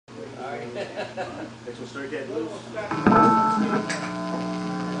Guess we'll start that loose.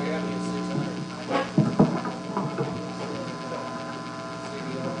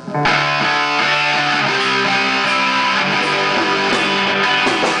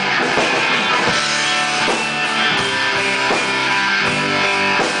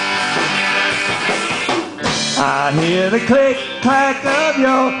 I hear the click-clack of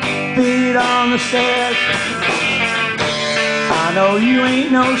your feet on the stairs. I know you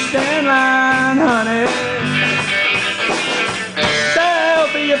ain't no stand line, honey.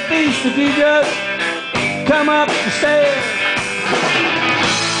 There'll be a feast if you just come up the stairs.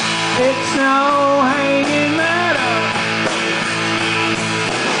 It's no hanging matter.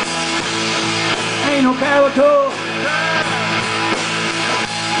 Ain't no calico.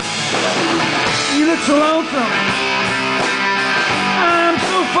 You look so lonesome. I'm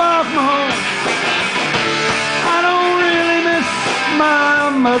so far from home. I don't really miss my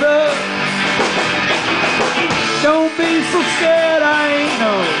mother. Don't be so scared, I ain't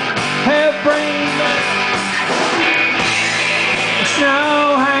no half-brained man. It's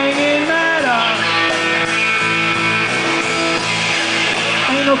no hanging matter.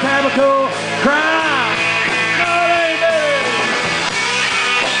 Ain't no calico crime.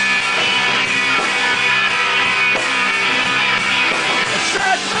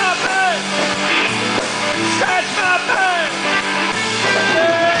 Scratch my back.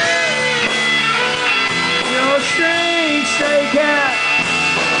 Yeah. You're a strange stray cat.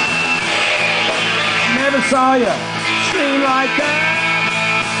 Never saw you scream like that.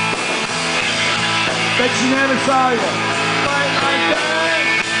 Bet you never saw you fight like that.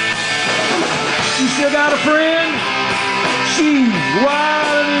 You still got a friend? She's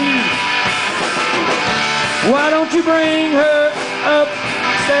wilder than you. Why don't you bring her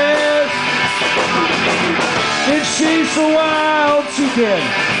upstairs? If she's so wild, she can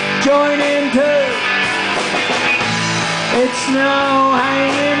join in too. It's no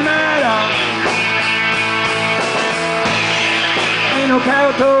hanging matter. Ain't no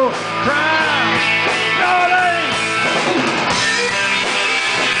calico crime. No, it ain't.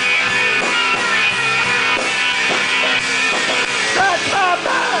 Scratch my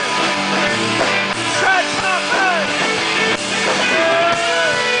back. Scratch my back.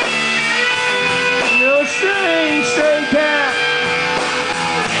 You're a strange stray cat,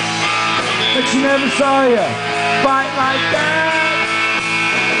 but you never saw you fight like that.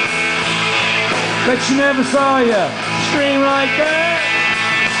 But you never saw you scream like that.